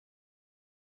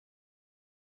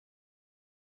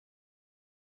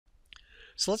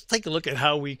So let's take a look at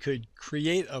how we could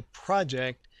create a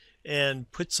project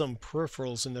and put some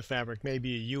peripherals in the fabric,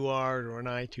 maybe a UART or an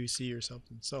I2C or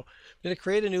something. So I'm going to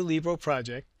create a new Libro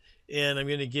project, and I'm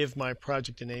going to give my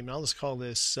project a name. And I'll just call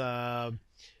this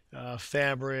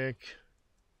fabric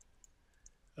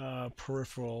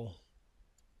peripheral.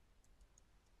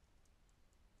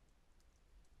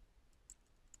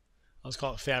 I'll just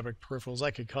call it fabric peripherals. I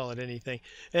could call it anything.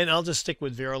 And I'll just stick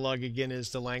with Verilog again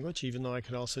as the language, even though I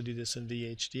could also do this in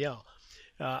VHDL.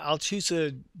 I'll choose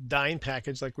a dyne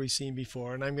package like we've seen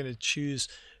before, and I'm going to choose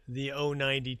the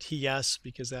 090 TS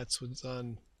because that's what's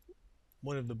on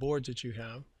one of the boards that you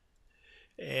have.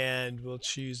 And we'll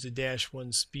choose the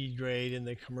 -1 speed grade and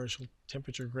the commercial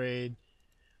temperature grade.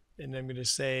 And I'm going to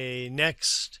say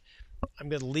next. I'm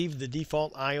going to leave the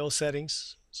default I/O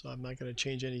settings, so I'm not going to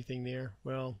change anything there.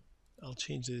 Well, I'll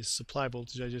change the supply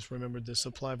voltage. I just remembered the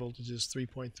supply voltage is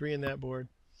 3.3 in that board.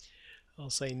 I'll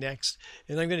say next.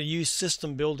 And I'm going to use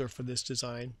System Builder for this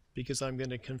design because I'm going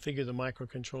to configure the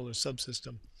microcontroller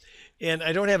subsystem. And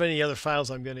I don't have any other files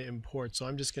I'm going to import, so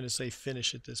I'm just going to say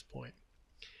finish at this point.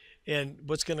 And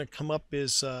what's going to come up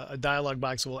is a dialog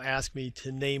box that will ask me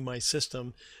to name my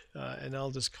system. And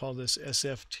I'll just call this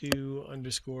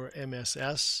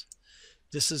SF2_MSS.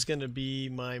 This is going to be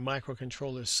my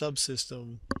microcontroller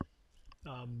subsystem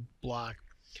block.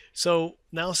 So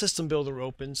now System Builder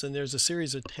opens, and there's a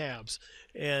series of tabs,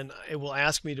 and it will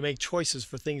ask me to make choices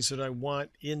for things that I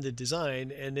want in the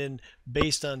design, and then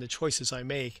based on the choices I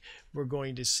make, we're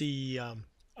going to see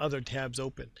other tabs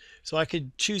open. So I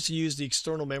could choose to use the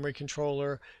external memory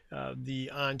controller,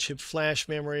 the on-chip flash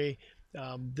memory.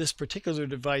 This particular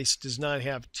device does not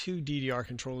have two DDR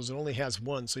controllers, it only has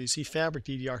one, so you see Fabric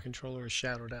DDR controller is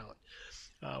shadowed out.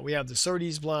 We have the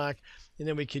SerDes block, and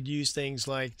then we could use things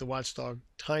like the Watchdog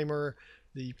timer,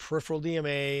 the peripheral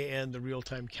DMA, and the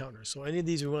real-time counter. So any of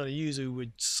these we want to use, we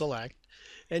would select.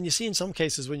 And you see in some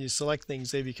cases when you select things,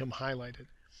 they become highlighted.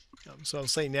 So I'll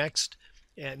say next.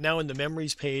 And now in the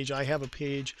memories page, I have a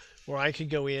page where I could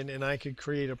go in and I could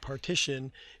create a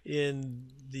partition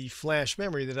in the flash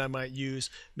memory that I might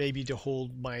use maybe to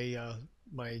hold my,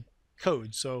 my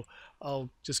code. So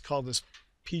I'll just call this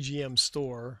PGM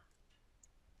store.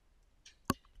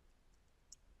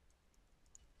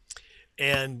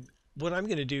 And what I'm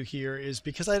going to do here is,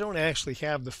 because I don't actually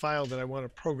have the file that I want to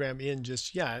program in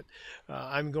just yet,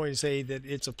 I'm going to say that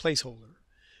it's a placeholder.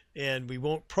 And we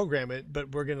won't program it,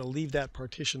 but we're going to leave that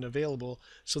partition available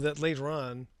so that later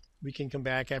on we can come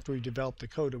back after we've developed the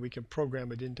code and we can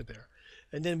program it into there.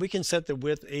 And then we can set the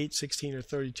width 8, 16, or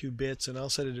 32 bits, and I'll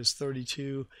set it as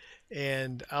 32,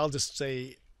 and I'll just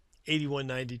say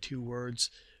 8192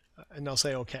 words, and I'll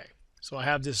say OK. So I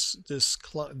have this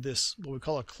what we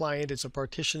call a client. It's a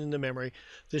partition in the memory.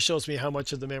 This shows me how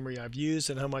much of the memory I've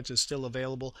used and how much is still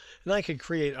available. And I could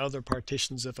create other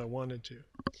partitions if I wanted to.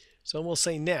 So we'll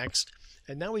say next.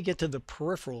 And now we get to the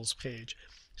peripherals page.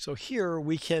 So here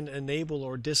we can enable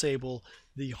or disable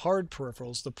the hard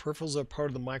peripherals. The peripherals are part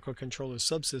of the microcontroller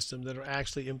subsystem that are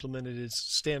actually implemented as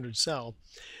standard cell.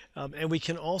 And we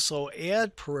can also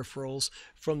add peripherals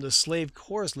from the slave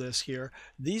cores list here.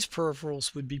 These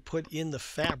peripherals would be put in the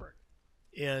fabric.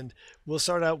 And we'll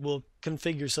start out, we'll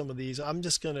configure some of these. I'm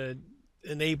just going to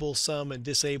enable some and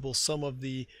disable some of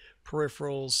the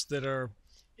peripherals that are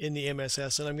in the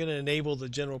MSS, and I'm going to enable the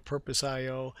general purpose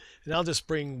I/O, and I'll just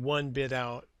bring one bit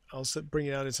out. I'll bring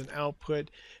it out as an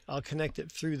output. I'll connect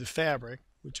it through the fabric,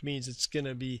 which means it's going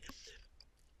to be,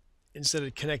 instead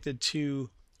of connected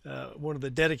to one of the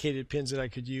dedicated pins that I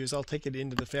could use, I'll take it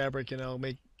into the fabric and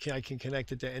I can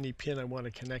connect it to any pin I want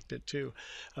to connect it to.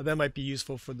 That might be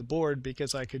useful for the board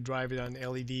because I could drive it on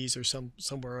LEDs or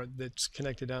somewhere that's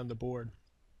connected on the board.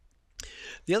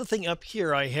 The other thing up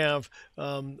here, I have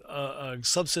a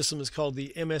subsystem is called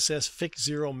the MSS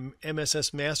FIC0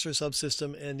 MSS Master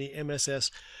Subsystem and the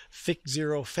MSS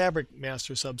FIC0 Fabric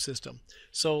Master Subsystem.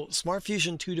 So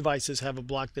SmartFusion2 devices have a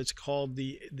block that's called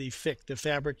the FIC, the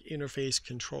Fabric Interface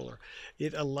Controller.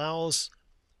 It allows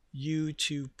you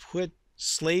to put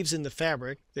slaves in the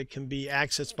fabric that can be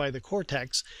accessed by the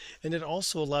Cortex, and it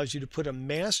also allows you to put a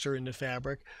master in the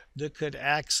fabric that could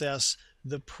access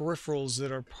the peripherals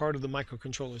that are part of the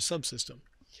microcontroller subsystem.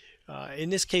 In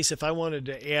this case, if I wanted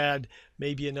to add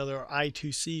maybe another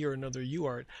I2C or another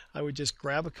UART, I would just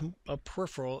grab a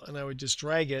peripheral and I would just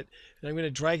drag it, and I'm going to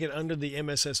drag it under the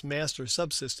MSS master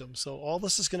subsystem. So all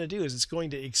this is going to do is it's going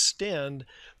to extend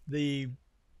the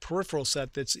peripheral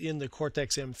set that's in the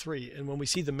Cortex M3, and when we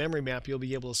see the memory map, you'll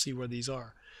be able to see where these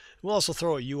are. We'll also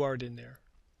throw a UART in there.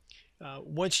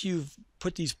 Once you've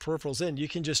put these peripherals in, you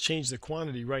can just change the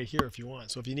quantity right here if you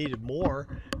want. So if you needed more,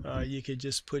 you could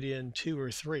just put in 2 or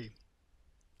 3.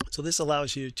 So this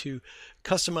allows you to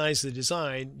customize the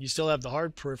design. You still have the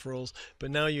hard peripherals, but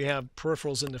now you have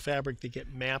peripherals in the fabric that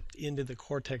get mapped into the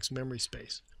Cortex memory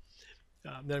space.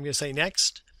 Then I'm going to say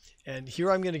next, and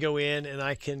here I'm going to go in and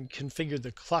I can configure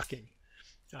the clocking.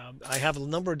 I have a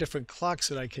number of different clocks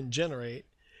that I can generate,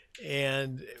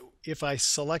 and if I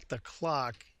select the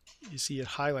clock, you see it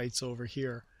highlights over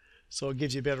here. So it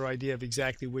gives you a better idea of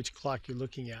exactly which clock you're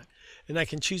looking at. And I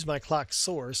can choose my clock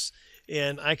source,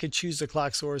 and I could choose the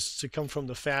clock source to come from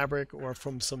the fabric or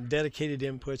from some dedicated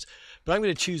inputs. But I'm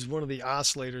going to choose one of the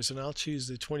oscillators, and I'll choose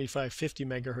the 2550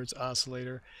 megahertz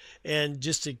oscillator. And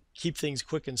just to keep things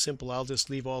quick and simple, I'll just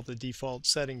leave all the default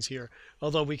settings here,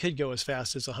 although we could go as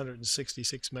fast as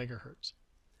 166 megahertz.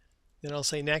 Then I'll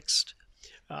say next.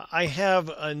 I have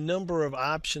a number of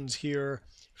options here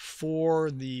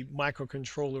for the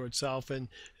microcontroller itself, and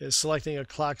selecting a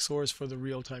clock source for the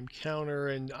real-time counter,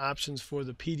 and options for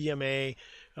the PDMA,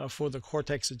 for the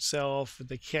Cortex itself,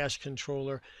 the cache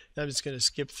controller. I'm just going to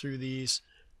skip through these.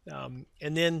 And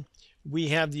then we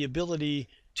have the ability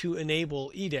to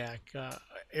enable EDAC,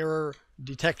 error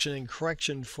detection and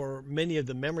correction, for many of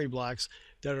the memory blocks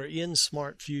that are in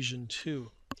SmartFusion2.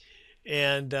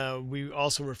 And we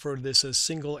also refer to this as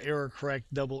single error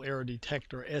correct double error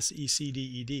detect, or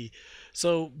SECDED.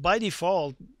 So by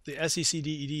default, the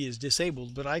SECDED is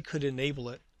disabled, but I could enable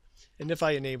it. And if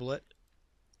I enable it,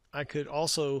 I could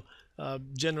also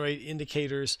generate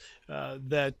indicators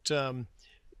that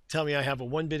tell me I have a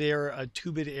 1-bit error, a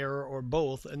 2-bit error, or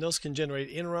both. And those can generate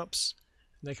interrupts.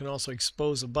 And they can also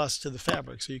expose a bus to the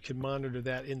fabric, so you can monitor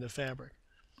that in the fabric.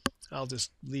 I'll just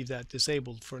leave that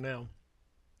disabled for now.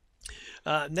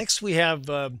 Next we have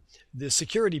the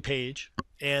security page,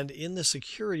 and in the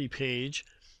security page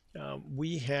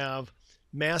we have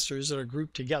masters that are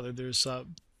grouped together. There's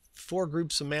 4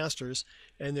 groups of masters,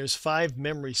 and there's 5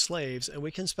 memory slaves, and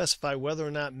we can specify whether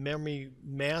or not memory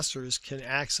masters can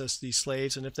access these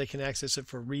slaves, and if they can access it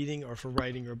for reading or for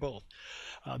writing or both.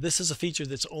 This is a feature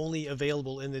that's only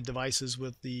available in the devices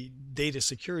with the data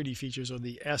security features, or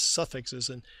the S suffixes,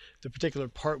 and the particular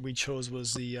part we chose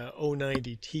was the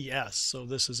 090TS, so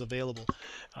this is available.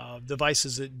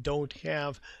 Devices that don't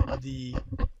have the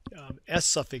S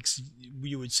suffix,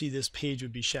 you would see this page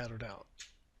would be shadowed out.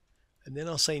 And then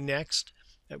I'll say next.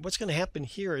 What's going to happen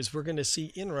here is we're going to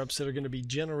see interrupts that are going to be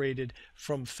generated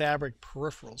from fabric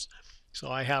peripherals. So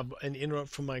I have an interrupt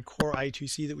from my core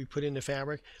I2C that we put into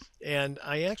fabric, and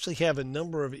I actually have a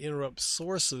number of interrupt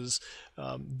sources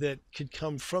that could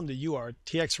come from the UART,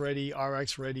 TX ready,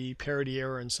 RX ready, parity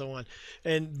error, and so on.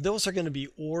 And those are going to be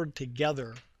ORed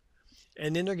together,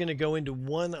 and then they're going to go into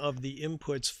one of the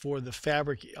inputs for the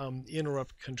fabric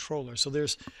interrupt controller. So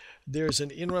there's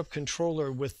an interrupt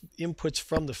controller with inputs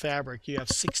from the fabric. You have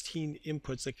 16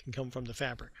 inputs that can come from the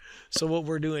fabric. So what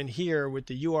we're doing here with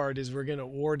the UART is we're going to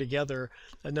OR together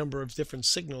a number of different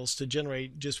signals to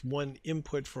generate just one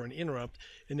input for an interrupt.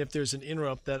 And if there's an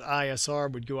interrupt, that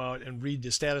ISR would go out and read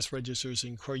the status registers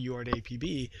in core UART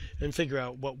APB and figure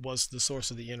out what was the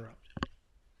source of the interrupt.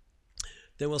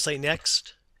 Then we'll say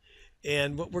next.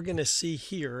 And what we're going to see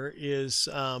here is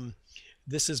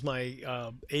this is my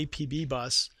APB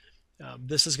bus.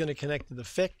 This is going to connect to the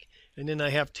FIC, and then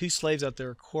I have 2 slaves out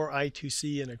there, core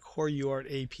I2C and a core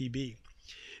UART APB.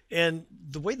 And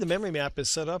the way the memory map is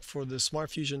set up for the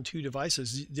SmartFusion2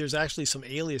 devices, there's actually some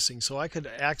aliasing. So I could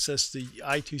access the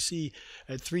I2C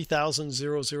at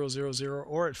 3000.0000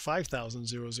 or at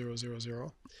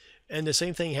 5000.0000. And the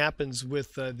same thing happens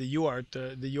with the UART.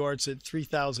 The UART's at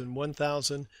 3000,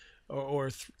 1000,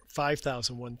 or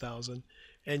 5000, 1000.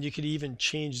 And you could even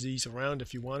change these around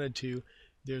if you wanted to.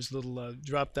 There's little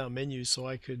drop-down menus, so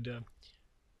I could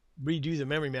redo the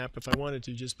memory map if I wanted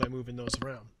to, just by moving those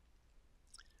around.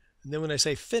 And then when I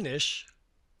say finish,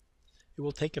 it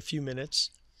will take a few minutes,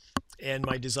 and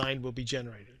my design will be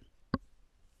generated.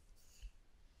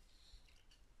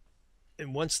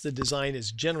 And once the design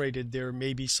is generated, there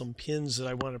may be some pins that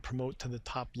I want to promote to the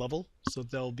top level. So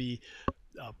there'll be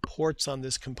ports on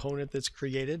this component that's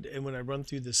created, and when I run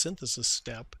through the synthesis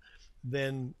step,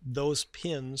 then those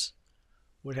pins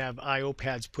would have I/O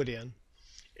pads put in,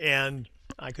 and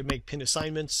I could make pin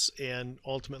assignments, and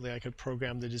ultimately I could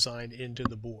program the design into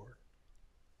the board.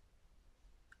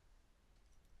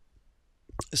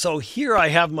 So here I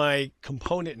have my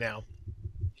component now,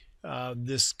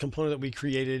 this component that we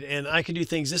created, and I can do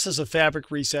things. This is a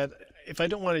fabric reset. If I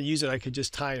don't want to use it, I could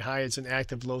just tie it high. It's an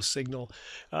active low signal.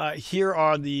 Here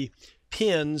are the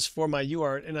pins for my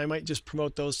UART, and I might just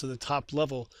promote those to the top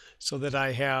level so that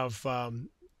I have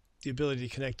the ability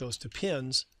to connect those to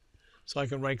pins. So I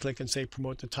can right click and say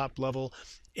promote to top level.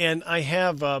 And I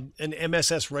have an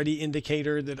MSS ready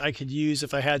indicator that I could use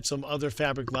if I had some other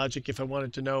fabric logic, if I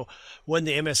wanted to know when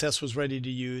the MSS was ready to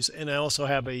use. And I also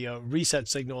have a reset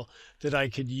signal that I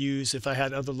could use if I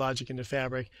had other logic in the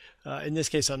fabric. In this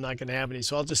case, I'm not going to have any,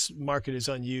 so I'll just mark it as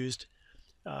unused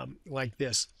like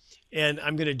this. And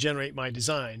I'm going to generate my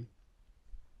design.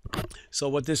 So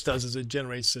what this does is it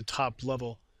generates the top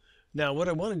level. Now what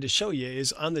I wanted to show you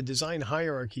is on the design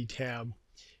hierarchy tab,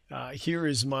 here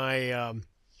is my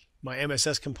my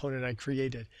MSS component I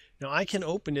created. Now I can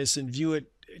open this and view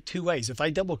it two ways. If I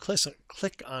double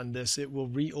click on this, it will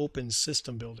reopen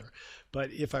System Builder.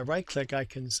 But if I right click, I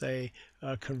can say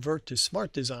convert to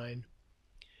Smart Design.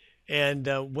 And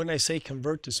when I say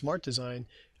convert to Smart Design,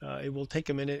 it will take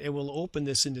a minute. It will open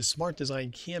this into Smart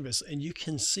Design Canvas, and you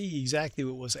can see exactly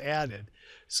what was added.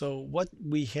 So what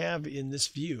we have in this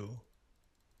view,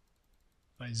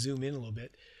 if I zoom in a little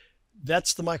bit,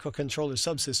 that's the microcontroller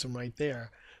subsystem right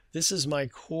there. This is my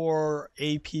core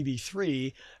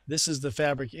APB3. This is the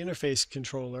fabric interface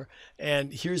controller,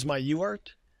 and here's my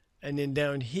UART, and then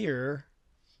down here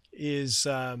is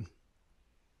my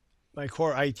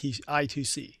core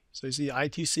I2C. So you see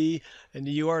I2C and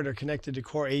the UART are connected to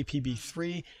core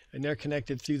APB3, and they're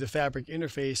connected through the fabric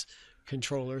interface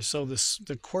controller. So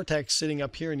the cortex sitting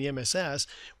up here in the MSS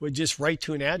would just write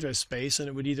to an address space, and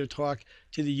it would either talk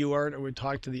to the UART or would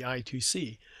talk to the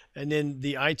I2C. And then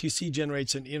the I2C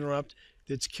generates an interrupt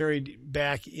that's carried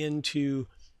back into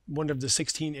one of the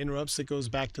 16 interrupts that goes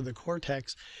back to the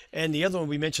cortex. And the other one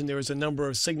we mentioned, there was a number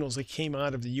of signals that came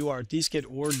out of the UART. These get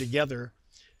ORed together.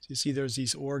 So you see there's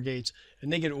these OR gates,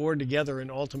 and they get ORed together,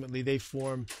 and ultimately they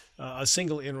form a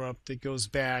single interrupt that goes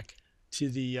back to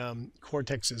the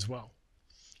cortex as well.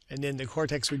 And then the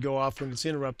cortex would go off when it's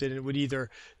interrupted, and it would either,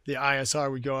 the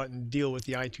ISR would go out and deal with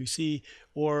the I2C,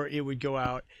 or it would go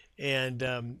out and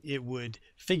it would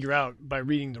figure out by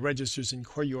reading the registers in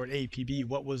core UART APB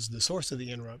what was the source of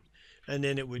the interrupt, and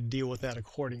then it would deal with that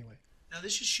accordingly. Now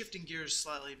this is shifting gears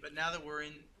slightly, but now that we're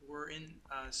in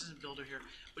System Builder here,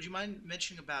 would you mind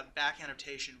mentioning about back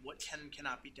annotation? What can and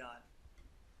cannot be done?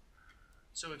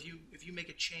 So if you make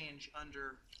a change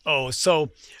under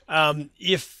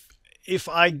if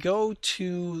I go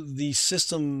to the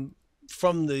system,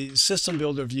 from the System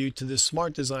Builder view to the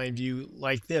Smart Design view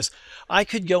like this, I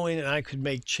could go in and I could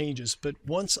make changes. But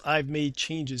once I've made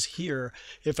changes here,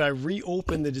 if I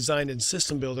reopen the design in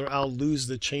System Builder, I'll lose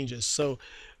the changes. So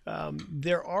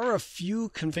there are a few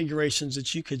configurations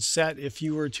that you could set if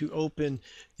you were to open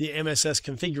the MSS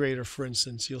configurator, for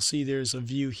instance. You'll see there's a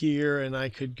view here, and I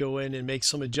could go in and make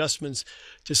some adjustments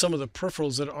to some of the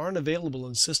peripherals that aren't available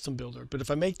in System Builder. But if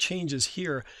I make changes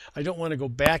here, I don't want to go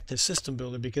back to System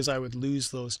Builder because I would lose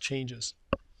those changes.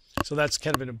 So that's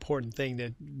kind of an important thing,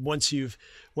 that once you've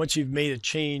made a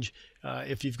change,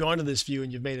 if you've gone to this view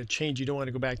and you've made a change, you don't want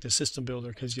to go back to System Builder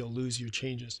because you'll lose your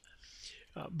changes.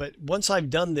 But once I've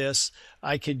done this,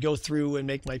 I could go through and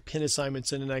make my pin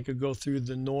assignments, and then I could go through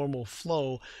the normal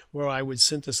flow where I would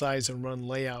synthesize and run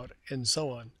layout and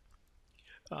so on.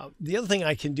 The other thing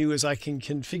I can do is I can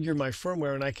configure my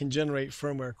firmware, and I can generate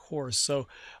firmware cores. So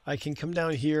I can come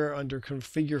down here under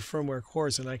configure firmware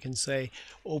cores, and I can say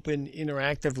open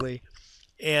interactively,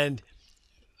 and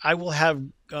I will have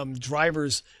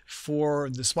drivers for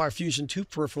the SmartFusion2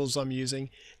 peripherals I'm using,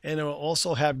 and I will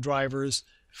also have drivers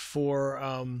for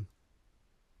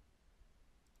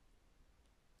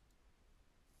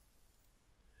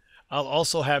I'll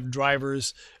also have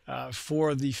drivers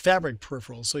for the fabric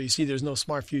peripherals. So you see there's no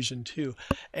SmartFusion2,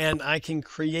 and I can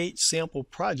create sample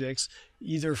projects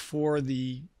either for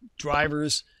the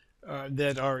drivers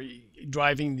that are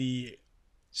driving the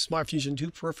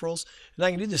SmartFusion2 peripherals, and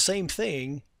I can do the same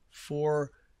thing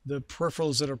for the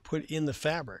peripherals that are put in the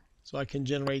fabric. So I can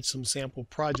generate some sample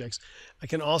projects. I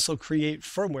can also create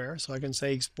firmware. So I can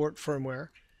say export firmware,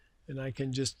 and I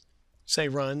can just say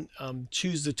run.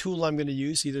 Choose the tool I'm going to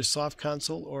use, either Soft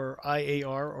Console or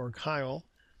IAR or Kyle.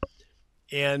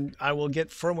 And I will get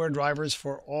firmware drivers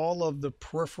for all of the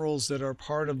peripherals that are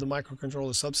part of the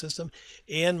microcontroller subsystem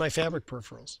and my fabric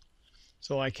peripherals.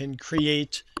 So I can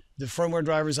create the firmware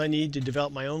drivers I need to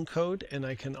develop my own code, and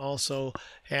I can also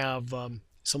have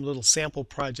some little sample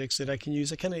projects that I can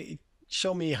use that kind of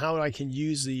show me how I can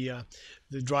use the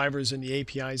drivers and the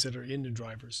APIs that are in the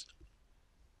drivers.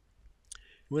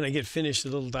 When I get finished,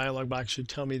 the little dialog box should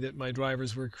tell me that my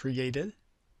drivers were created.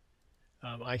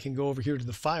 I can go over here to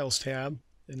the Files tab,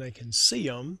 and I can see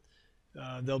them.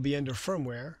 They'll be under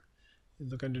Firmware.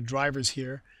 look under drivers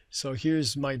here. So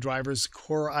here's my drivers: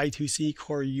 Core I2C,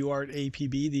 Core UART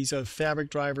APB. These are fabric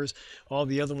drivers. All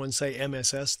the other ones say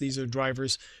MSS. These are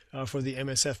drivers for the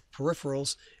MSF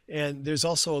peripherals. And there's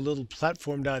also a little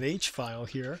platform.h file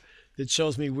here that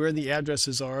shows me where the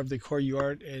addresses are of the Core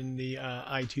UART and the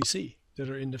I2C that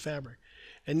are in the fabric.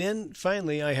 And then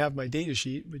finally I have my data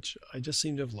sheet, which I just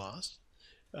seem to have lost.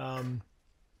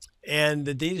 And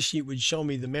the data sheet would show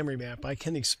me the memory map. I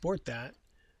can export that.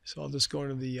 So I'll just go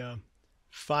into the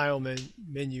file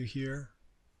menu here.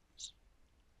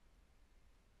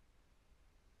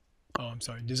 Oh, I'm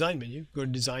sorry, design menu. Go to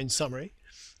design summary.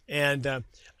 And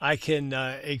I can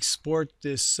export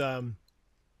this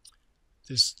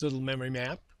this little memory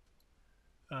map.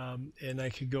 And I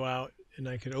could go out and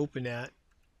I could open that.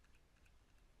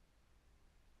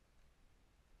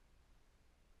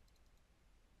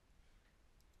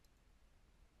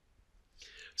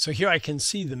 So here I can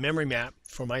see the memory map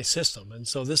for my system. And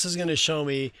so this is going to show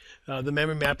me the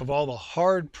memory map of all the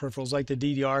hard peripherals like the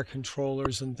DDR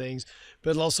controllers and things.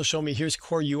 But it'll also show me here's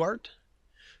Core UART,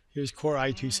 here's Core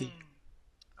I2C.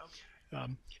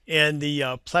 Okay. And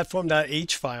the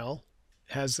platform.h file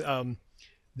has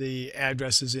the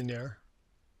addresses in there.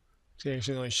 It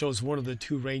actually only shows one of the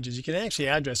two ranges. You can actually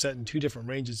address that in two different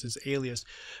ranges as alias.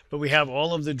 But we have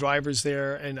all of the drivers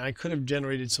there, and I could have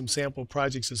generated some sample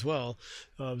projects as well.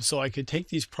 So I could take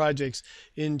these projects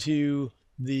into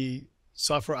the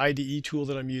software IDE tool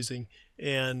that I'm using,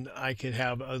 and I could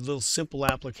have a little simple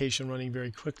application running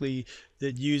very quickly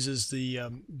that uses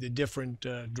the different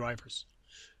drivers.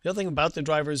 The other thing about the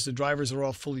drivers are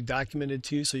all fully documented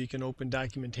too, so you can open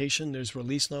documentation. There's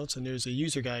release notes, and there's a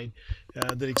user guide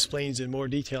that explains in more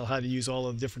detail how to use all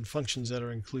of the different functions that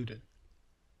are included.